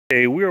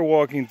Hey, we are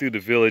walking through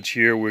the village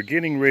here. We're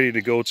getting ready to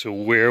go to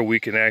where we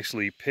can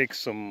actually pick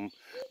some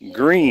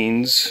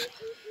greens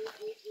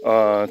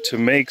to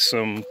make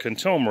some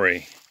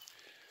contomere.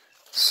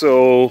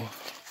 So,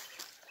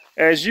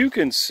 as you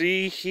can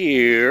see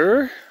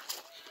here,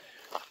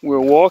 we're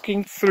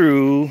walking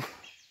through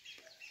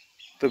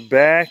the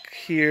back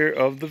here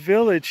of the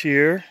village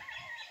here.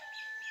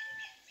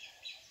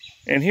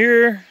 And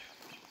here,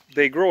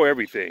 they grow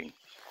everything.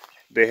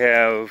 They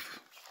have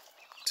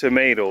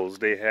tomatoes,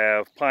 they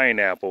have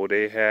pineapple,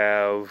 they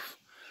have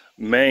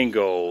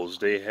mangoes,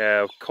 they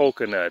have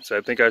coconuts.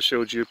 I think I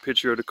showed you a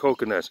picture of the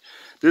coconuts.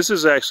 This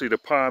is actually the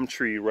palm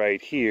tree right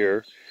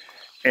here,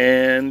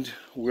 and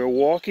we're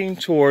walking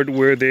toward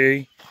where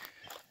they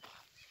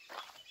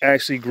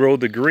actually grow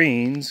the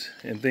greens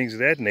and things of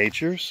that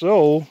nature.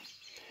 So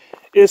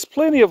it's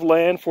plenty of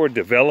land for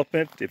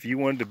development. If you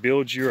wanted to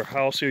build your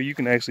house here, you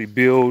can actually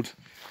build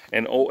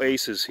an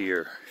oasis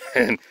here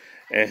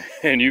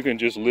and you can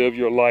just live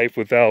your life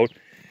without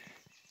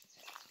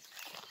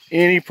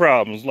any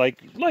problems, like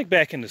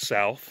back in the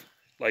South,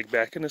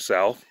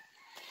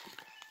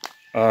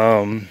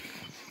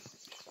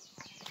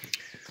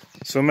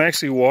 So I'm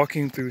actually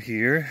walking through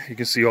here. You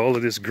can see all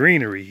of this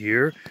greenery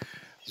here.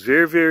 It's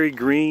very, very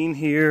green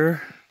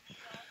here.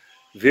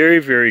 Very,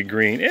 very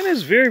green, and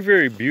it's very,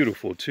 very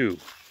beautiful too.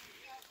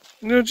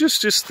 You know,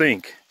 just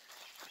think,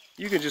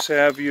 you can just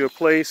have you a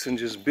place and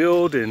just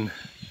build you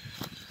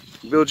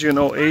an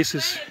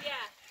oasis,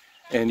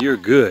 and you're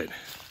good.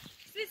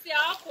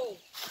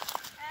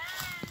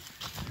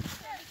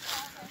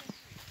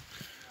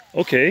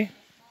 Okay,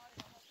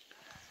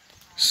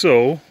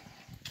 so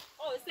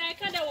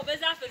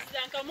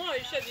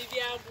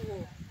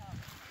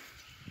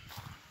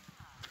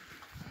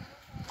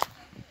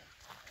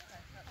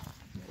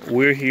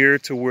we're here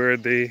to where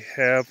they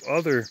have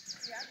other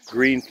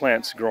green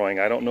plants growing.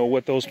 I don't know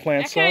what those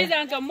plants are.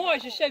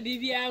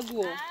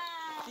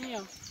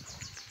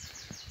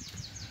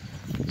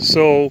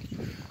 So,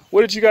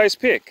 what did you guys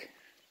pick?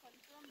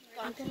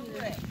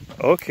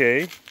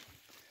 Okay.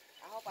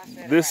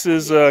 This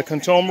is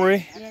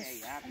contomere?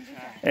 Yes.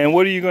 And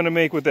what are you going to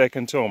make with that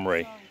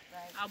contomere?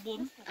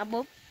 Abom.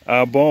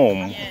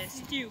 Abom.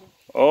 Yes, stew.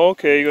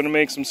 Okay, you're going to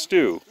make some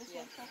stew.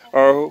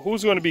 Or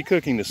who's going to be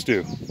cooking the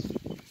stew?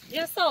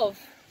 Yourself.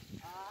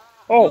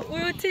 Oh.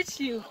 We will teach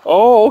you.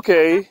 Oh,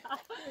 okay.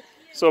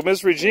 So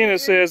Miss Regina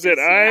says that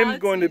I'm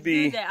going to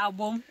be do the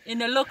abom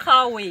in a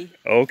local way.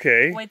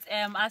 Okay. With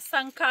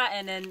asanka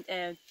and then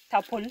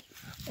tapul.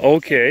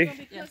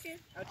 Okay. Yes.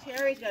 Oh,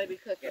 Terry's going to be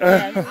cooking.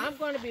 I'm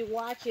going to be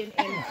watching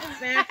and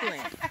sampling.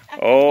 Okay. I'm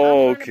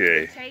going to be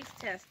a taste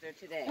tester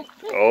today.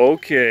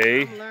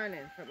 Okay. I'm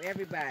learning from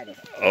everybody.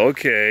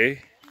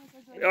 Okay.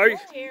 Are you...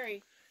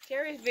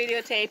 Terry's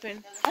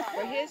videotaping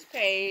for his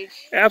page.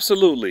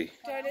 Absolutely.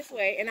 Turn this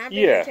way, and I'm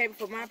Yeah. videotaping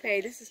for my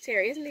page. This is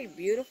Terry. Isn't he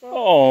beautiful?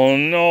 Oh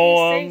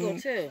no, He's single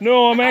too.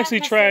 No, I'm actually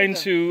He's trying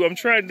single. to. I'm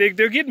trying. They're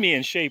getting me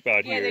in shape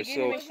out Yeah, here. they're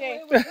getting him in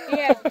shape.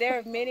 There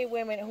are many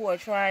women who are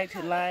trying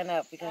to line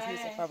up because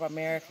he's from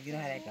America. You know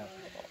how that goes.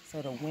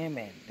 So the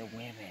women,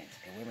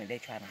 they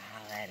trying to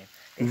holler at him.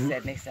 They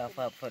setting themselves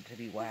up to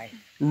be wife.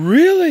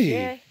 Really?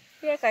 Yeah.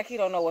 He acts like he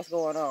don't know what's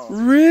going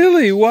on.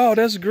 Really? Wow,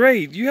 that's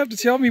great. You have to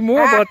tell me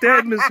more about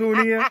that, Miss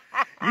Hunia.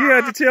 You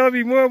have to tell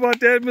me more about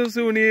that, Miss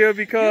Hunia,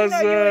 because you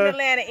know you're in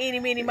Atlanta,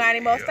 eeny, meeny, miny,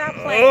 mo. Stop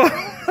playing.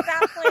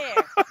 Stop playing.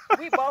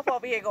 We both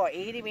over here going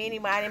eeny, meeny,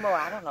 miny, mo.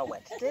 I don't know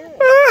what to do.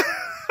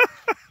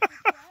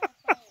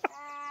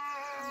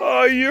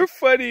 Oh, you're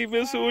funny,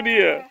 Miss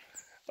Hunia.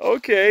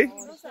 Okay.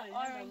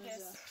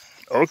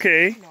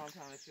 Okay.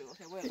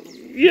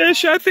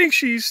 Yes, I think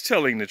she's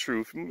telling the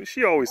truth.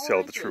 She always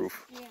tells the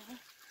truth.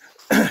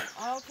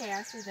 Okay,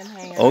 I see them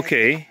hanging.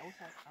 Okay. Right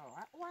there.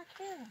 I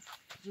can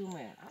zoom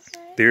in.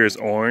 Okay. There's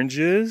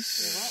oranges.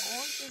 There are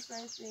oranges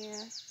right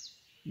there.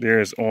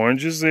 There's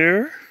oranges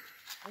there.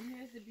 And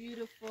here's the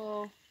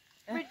beautiful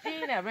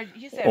Regina.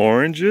 You said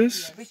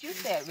Oranges. But you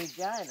said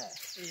Regina.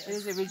 Yes.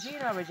 Is it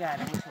Regina or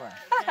Regina? Which one?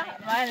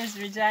 Mine is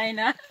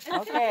Regina.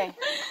 Okay.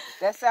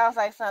 That sounds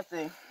like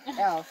something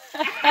else.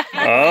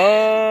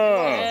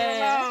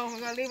 Oh. We're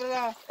going to leave it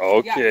alone.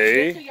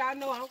 Okay. Y'all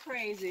know I'm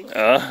crazy.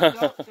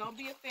 Don't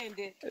be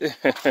offended.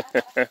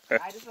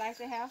 I just like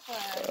to have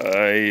fun.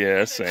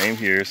 Yeah, same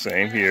here,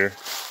 same here.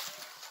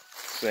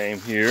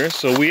 Same here.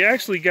 So we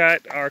actually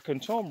got our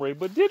contomere,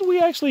 but did we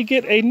actually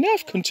get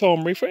enough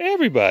contomere for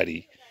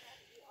everybody?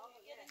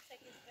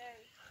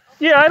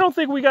 Yeah, I don't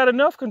think we got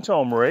enough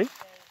contomere.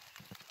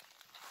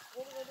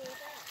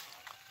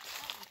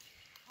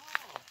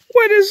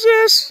 What is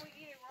this?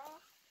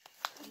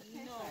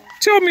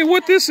 Tell me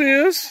what this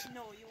is.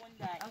 No, you want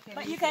that. Okay.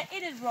 But you can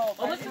eat it raw.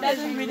 But it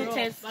doesn't really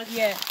taste.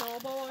 Yeah.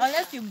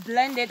 Unless you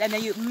blend it and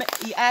then you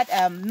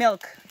add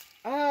milk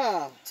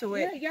to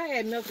it. Y'all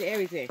add milk to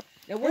everything.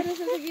 Now what is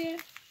this again?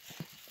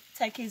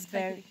 Turkey's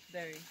berry.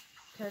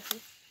 Turkey?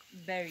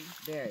 Berry.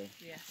 Berry.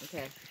 Yes.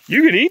 Okay.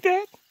 You can eat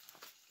that?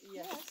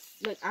 Yes.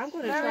 Look, I'm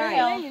gonna Very try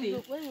healthy.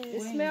 it.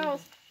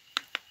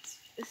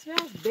 It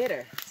smells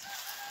bitter.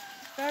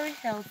 Very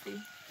healthy.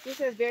 It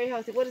says very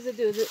healthy. What does it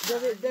do? Does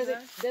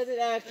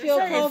it kill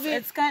COVID?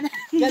 It's kind of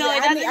Does no, it,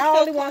 it doesn't. I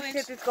only kill want COVID.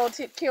 shit that's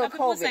gonna kill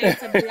People say COVID.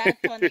 it's a blood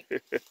tonic.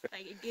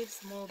 Like it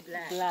gives more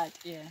blood. Blood,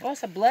 yeah. Oh,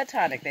 it's a blood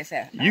tonic. They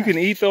said. You can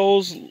eat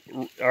those.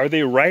 Are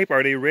they ripe?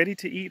 Are they ready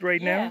to eat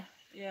right now?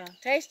 Yeah.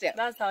 Taste it.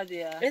 That's how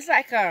they are. It's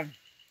like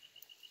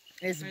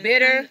it's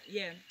bitter.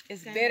 Yeah.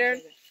 It's bitter,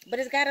 but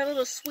it's got a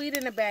little sweet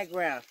in the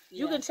background.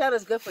 You can tell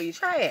it's good for you.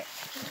 Try it.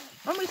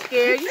 Don't be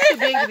scared. You're too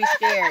big to be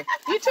scared.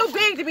 You're too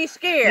big to be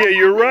scared. Yeah,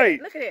 you're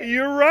right. Look at it.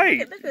 You're right.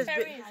 Look at this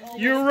big.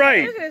 You're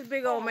right. Look at this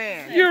big old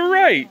man. You're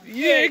right. Yeah,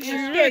 Yeah, you're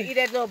scared to eat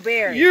that little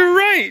berry. you're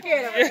right.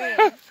 Scared of an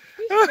ant.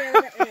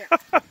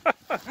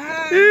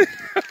 He's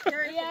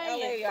scared of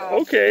an ant.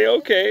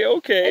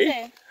 Okay.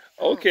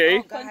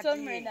 Okay.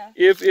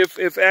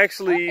 If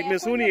actually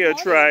Miss Hunia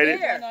tried it,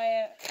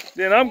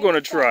 then I'm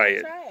gonna try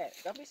it.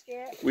 Don't be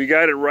scared. We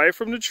got it right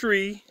from the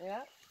tree.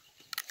 Yeah.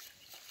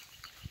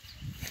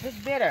 It's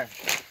bitter.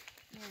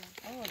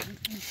 Oh,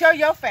 show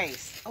your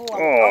face. Oh,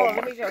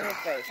 let me show his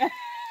face.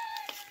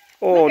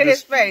 Oh, Look at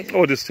his face.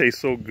 Oh, this tastes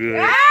so good.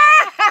 You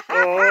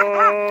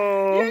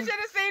Oh, should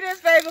have seen his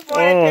face before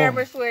that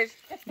camera switched.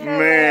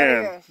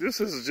 man, this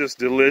is just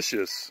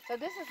delicious. So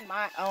this is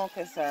my own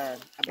concern.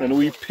 About And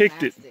we the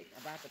picked it. plastic,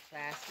 about the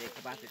plastic,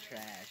 about the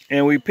trash.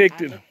 And we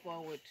picked I it. look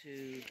forward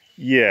to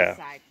Yeah,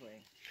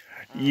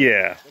 recycling.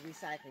 yeah. The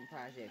recycling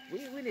project.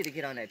 We need to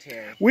get on that,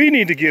 Terry. We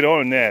need to get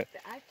on that.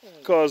 I think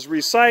Because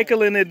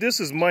recycling it, this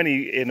is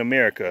money in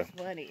America.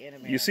 money in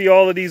America. You see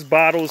all of these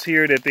bottles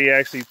here that they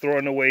actually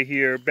throwing away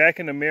here. Back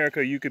in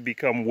America, you could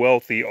become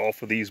wealthy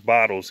off of these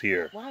bottles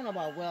here. Well, I don't know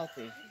about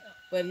wealthy,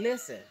 but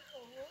listen,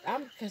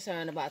 I'm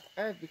concerned about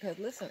the earth because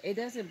listen, it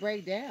doesn't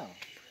break down.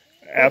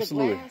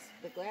 Absolutely.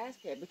 The glass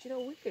can, but you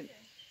know we could.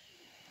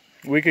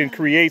 We can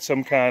create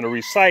some kind of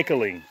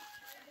recycling.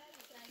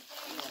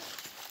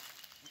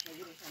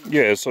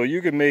 Yeah, so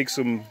you can make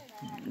some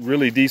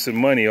really decent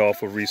money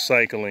off of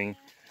recycling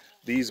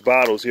these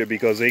bottles here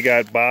because they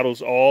got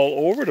bottles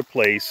all over the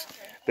place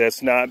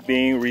that's not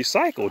being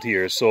recycled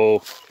here.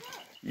 So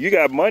you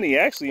got money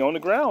actually on the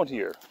ground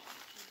here.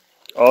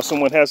 All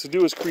someone has to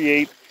do is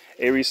create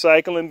a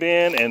recycling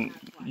bin and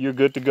you're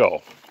good to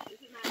go.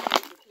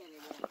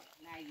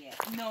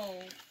 No,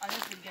 I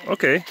just get it.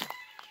 Okay.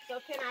 So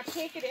can I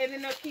pick it and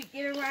then they'll keep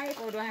getting right,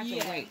 or do I have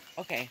to wait?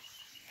 Okay.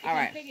 You All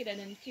can right. pick it and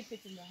then keep it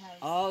in the house.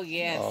 Oh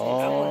yes.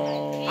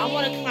 Oh, I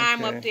want to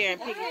climb up okay. there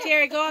and pick it.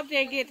 Terry, go up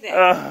there and get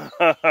that.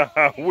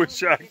 I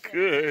wish I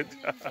could.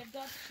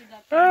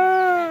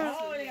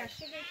 Oh, they got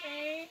sugar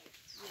cane.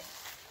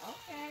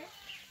 Okay.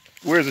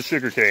 Where's the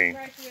sugar cane?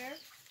 Right here.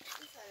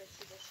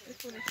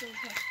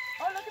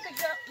 Oh, look at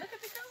the goat. Look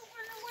at the goat.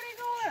 Where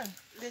they going?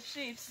 The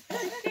sheeps.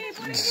 What are they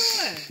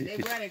doing?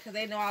 They running because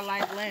they know I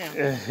like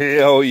lamb.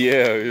 Hell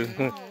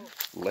yeah.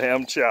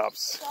 Lamb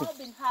chops. It's all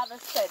been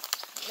harvested.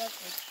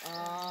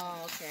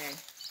 Oh, okay.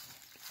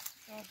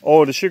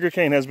 Oh, the sugar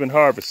cane has been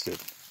harvested.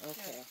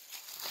 Okay.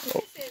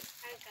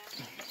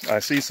 I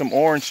see some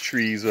orange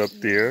trees up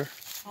there.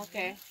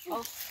 Okay.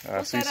 Oh,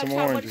 I see some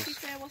What did oranges. she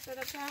say? What's that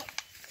up top?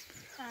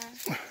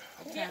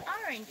 Yeah,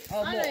 oranges.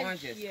 Oh, more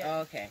oranges. Yeah. Oh,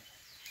 okay.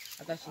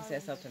 I thought she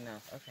said something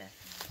else. Okay.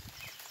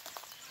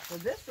 Well,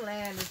 this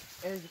land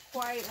is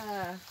quite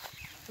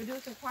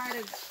producing quite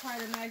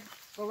a nice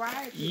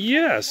variety.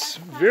 Yes,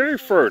 very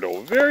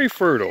fertile, very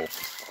fertile.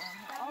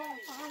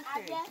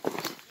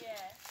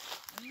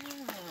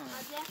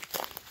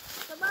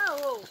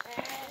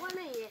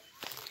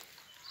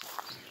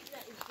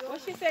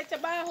 What she said,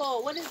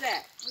 Tabajo? What is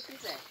that? What she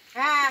said?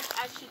 Ah.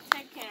 I should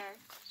take care.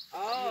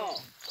 Oh.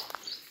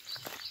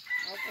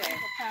 Okay.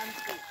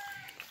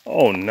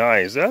 Oh,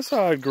 nice. That's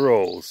how it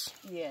grows.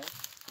 Yeah.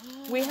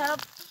 We have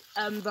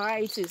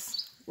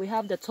varieties. We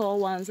have the tall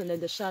ones and then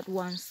the short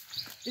ones.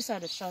 These are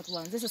the short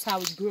ones. This is how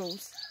it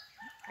grows.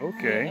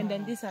 Okay. And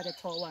then these are the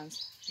tall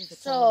ones. These are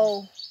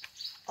tall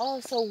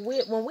ones.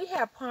 When we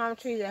have palm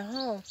trees at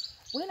home,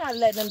 we're not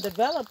letting them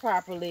develop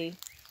properly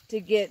to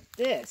get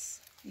this.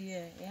 Yeah,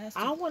 it has to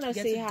I want to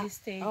get see to how. this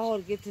stage. Oh,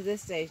 to get to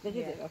this stage. Look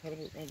at this. Okay,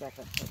 let me back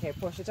up. Okay,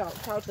 Portia,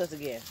 talk to us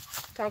again.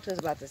 Talk to us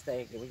about this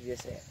thing that we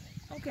just said.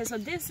 Okay, so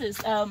this is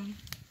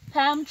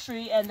palm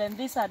tree, and then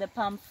these are the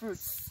palm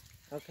fruits.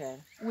 Okay.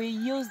 We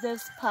use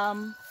this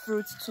palm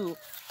fruits to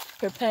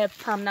prepare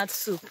palm nut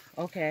soup.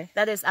 Okay.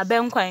 That is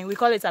abenquine. We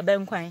call it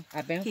abenquine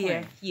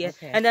here. Yeah.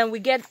 Okay. And then we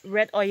get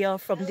red oil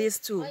from these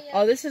two.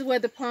 Oh, this is where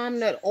the palm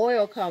nut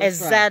oil comes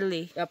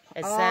Exactly. from.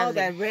 Exactly. Oh,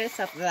 that red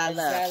stuff that I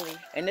love. Exactly.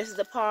 And this is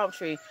the palm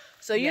tree.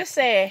 So you're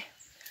saying,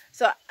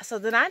 so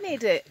then I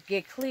need to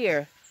get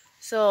clear.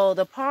 So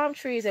the palm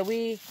trees that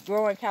we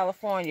grow in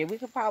California, we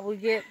could probably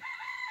get,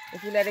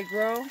 if you let it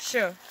grow.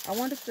 Sure. I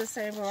wonder if it's the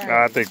same variety.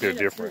 I think they're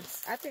different.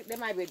 I think there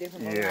might be a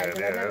different Yeah, variety. 'cause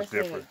I've yeah, never that's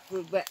seen different.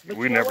 it. But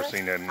We you know never what?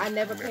 seen that in I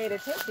never America. paid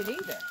attention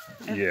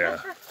either.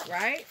 Yeah.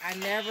 Right?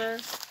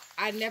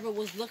 I never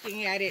was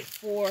looking at it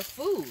for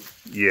food.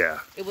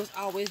 Yeah. It was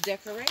always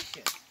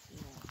decoration.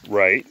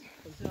 Right.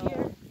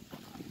 So,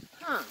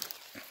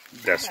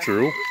 That's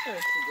true.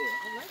 research to do.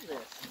 I like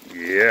this.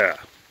 Yeah.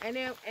 And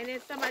then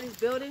somebody's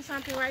building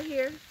something right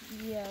here.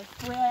 Yeah.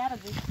 Where are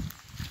these?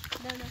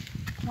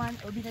 One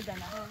will be the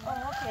dinner.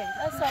 Oh, okay.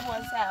 That's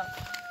someone's house.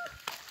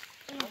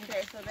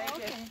 Okay, so they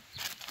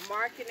just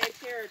marking their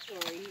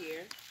territory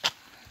here.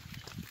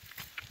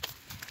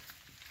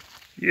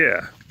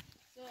 Yeah.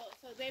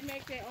 So they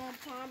make their own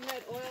palm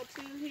nut oil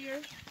too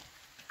here?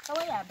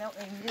 Oh, yeah, built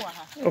in water.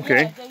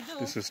 Okay. Yeah, they do.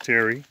 This is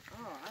Terry Oh,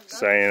 I love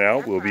signing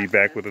out. We'll be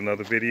back with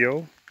another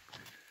video.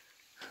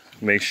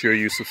 Make sure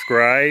you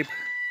subscribe,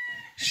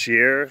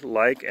 share,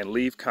 like, and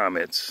leave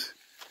comments.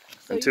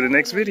 Until the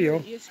next video.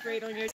 You're straight on your